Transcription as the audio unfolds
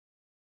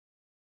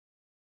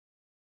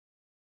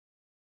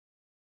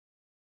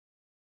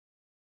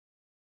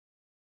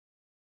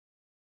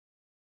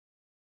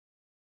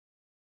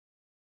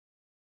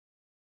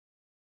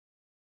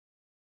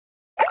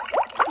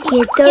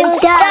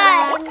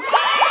Time.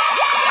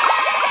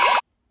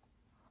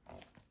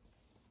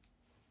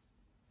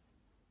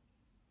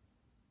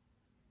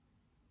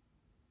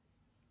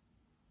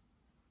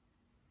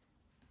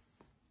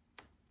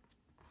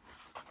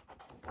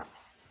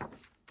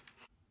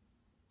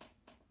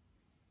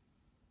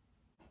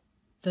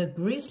 The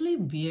grizzly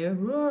bear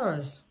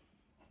roars.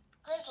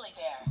 Grizzly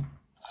bear.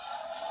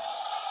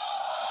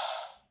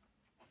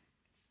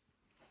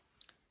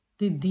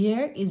 The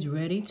deer is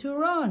ready to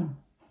run.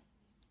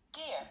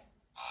 Deer.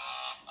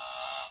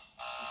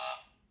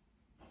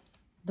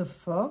 The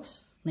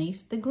fox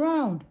sniffs the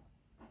ground.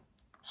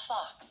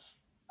 Fox.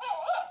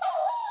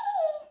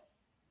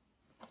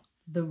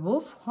 The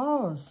wolf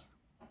howls.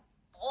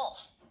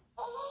 Wolf.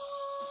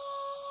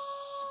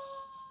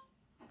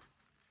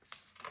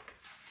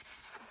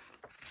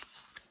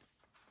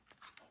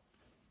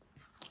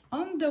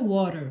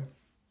 Underwater.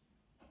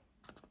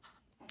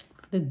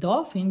 The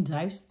dolphin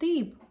dives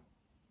deep.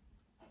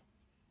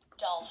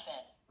 Dolphin.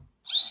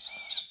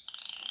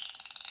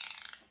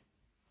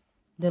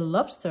 The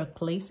lobster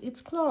clicks its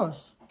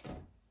claws.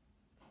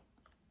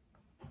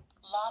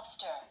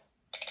 Lobster.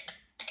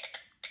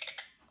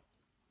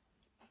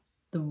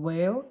 The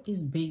whale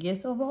is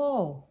biggest of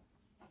all.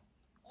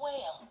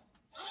 Whale.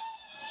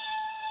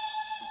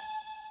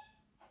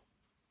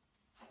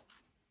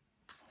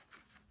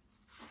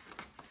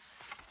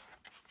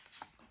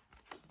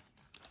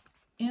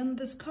 In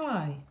the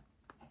sky.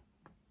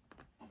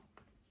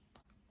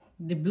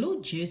 The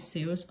blue jay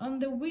sails on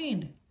the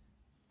wind.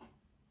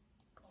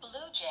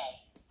 Blue jay.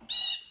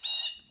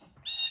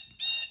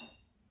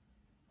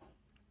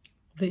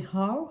 The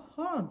owl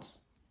hunts.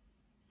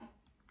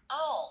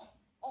 Owl.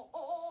 Ooh,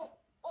 ooh,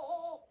 ooh,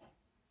 ooh.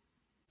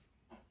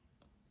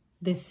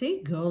 The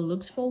seagull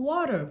looks for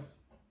water.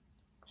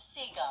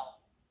 Seagull.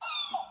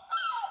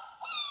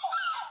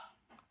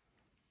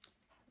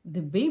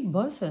 The bee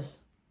buzzes.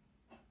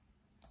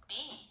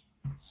 Bee.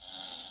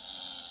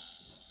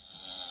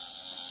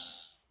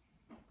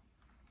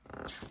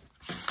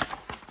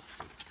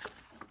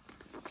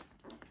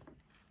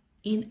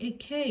 In a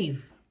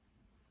cave.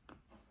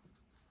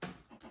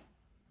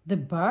 The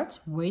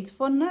birds wait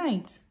for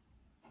night.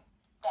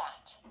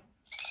 Bat.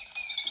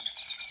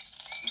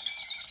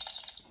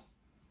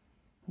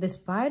 The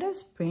spider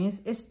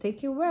spins a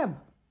sticky web.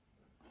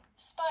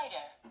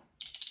 Spider.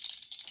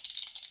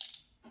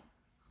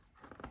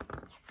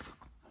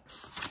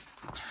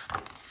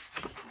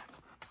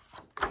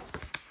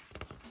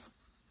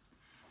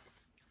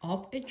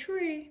 Up a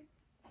tree.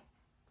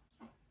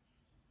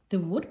 The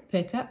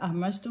woodpecker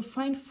hammers to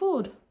find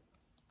food.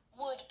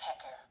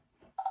 Woodpecker.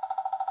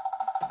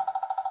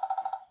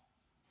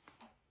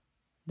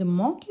 The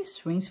monkey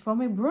swings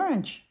from a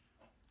branch.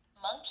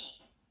 Monkey.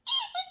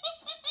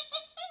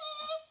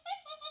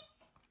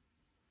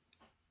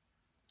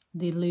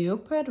 The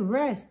leopard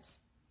rests.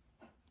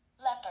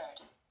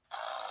 Leopard.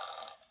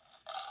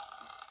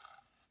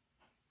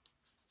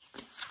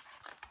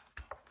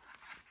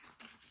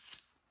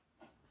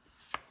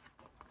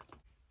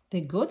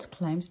 The goat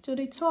climbs to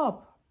the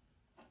top.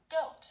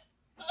 Goat.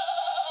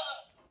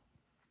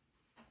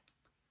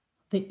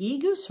 The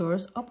eagle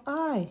soars up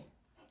high.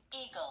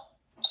 Eagle.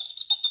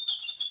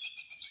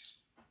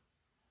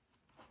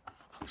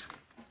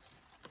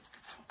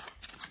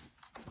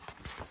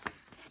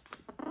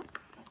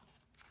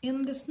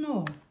 In the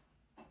snow.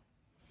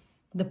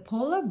 The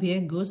polar bear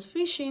goes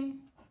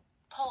fishing.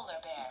 Polar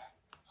bear.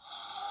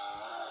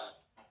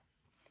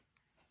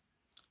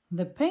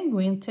 The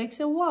penguin takes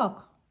a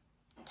walk.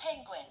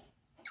 Penguin.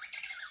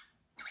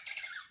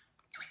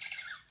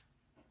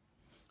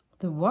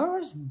 The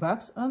walrus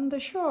barks on the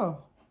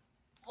shore.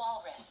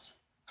 Walrus.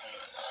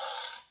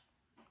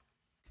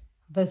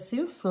 The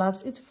seal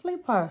flaps its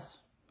flippers.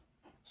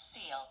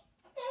 Seal.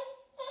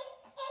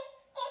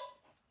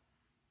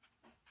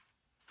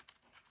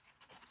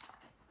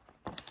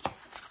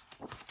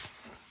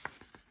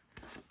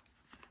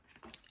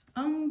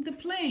 On the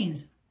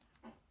plains.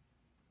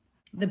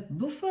 The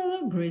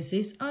buffalo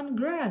grazes on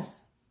grass.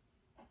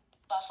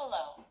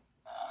 Buffalo.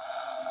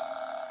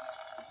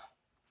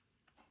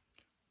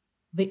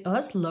 The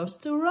horse loves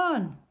to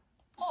run.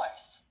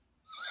 Horse.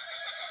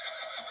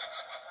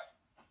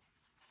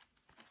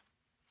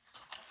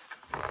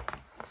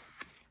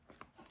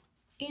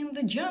 In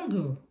the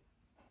jungle.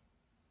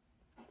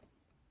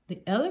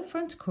 The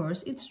elephant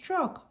courses its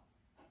trunk.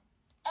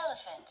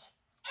 Elephant.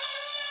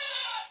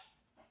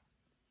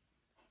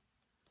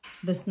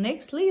 The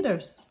snake's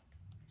leaders.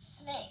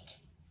 Snake.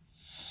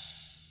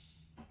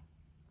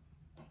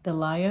 The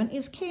lion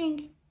is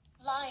king.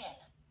 Lion.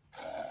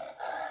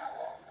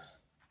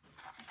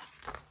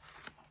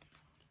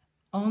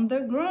 On the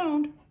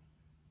ground.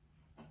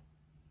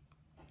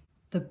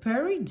 The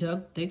prairie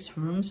dog digs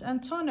rooms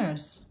and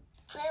tunnels.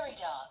 Prairie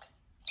dog.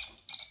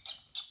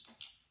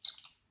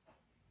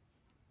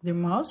 The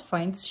mouse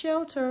finds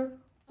shelter.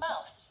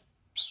 Mouse.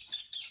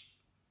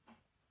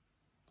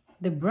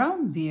 The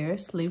brown bear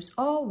sleeps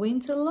all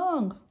winter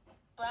long.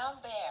 Brown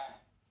bear.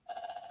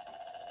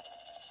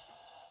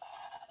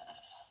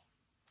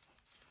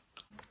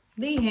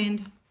 The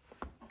end.